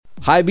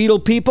Hi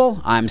Beatle people,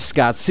 I'm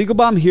Scott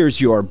Siegelbaum. Here's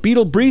your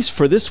Beatle Briefs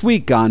for this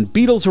week on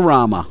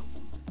Beatles-orama.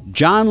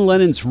 John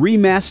Lennon's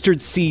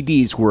remastered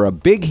CDs were a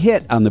big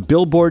hit on the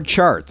Billboard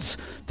charts.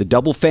 The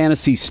Double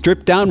Fantasy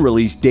stripped down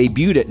release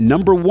debuted at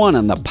number 1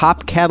 on the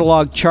pop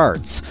catalog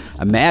charts.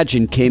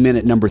 Imagine came in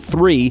at number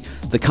 3.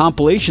 The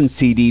compilation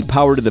CD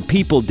Power to the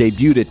People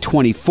debuted at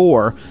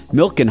 24.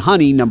 Milk and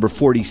Honey number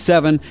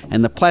 47,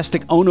 and the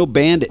Plastic Ono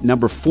Band at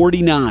number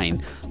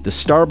 49. The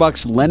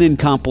Starbucks Lennon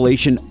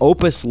compilation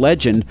Opus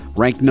Legend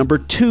ranked number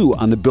 2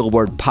 on the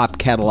Billboard pop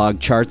catalog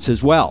charts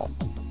as well.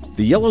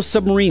 The Yellow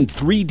Submarine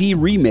 3D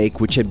remake,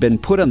 which had been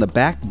put on the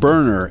back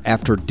burner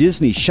after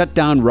Disney shut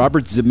down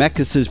Robert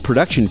Zemeckis'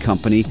 production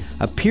company,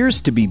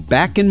 appears to be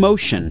back in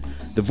motion.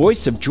 The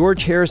voice of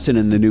George Harrison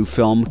in the new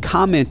film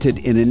commented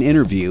in an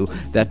interview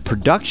that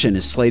production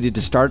is slated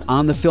to start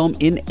on the film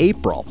in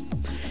April.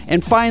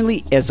 And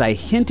finally, as I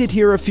hinted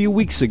here a few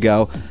weeks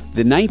ago,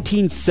 the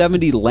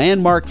 1970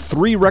 landmark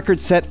 3-record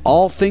set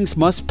All Things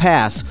Must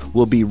Pass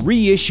will be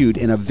reissued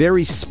in a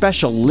very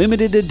special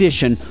limited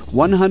edition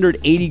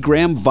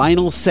 180-gram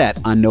vinyl set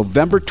on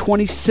November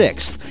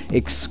 26th,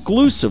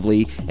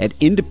 exclusively at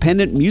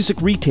independent music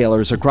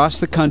retailers across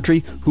the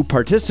country who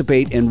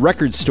participate in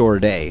Record Store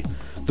Day.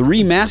 The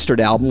remastered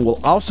album will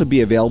also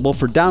be available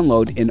for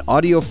download in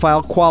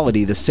audiophile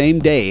quality the same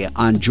day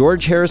on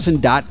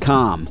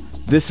GeorgeHarrison.com.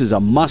 This is a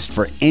must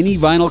for any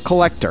vinyl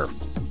collector.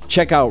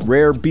 Check out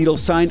rare Beatles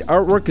signed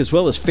artwork as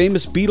well as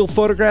famous Beatle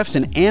photographs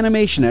and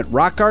animation at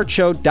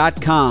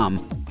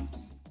rockartshow.com.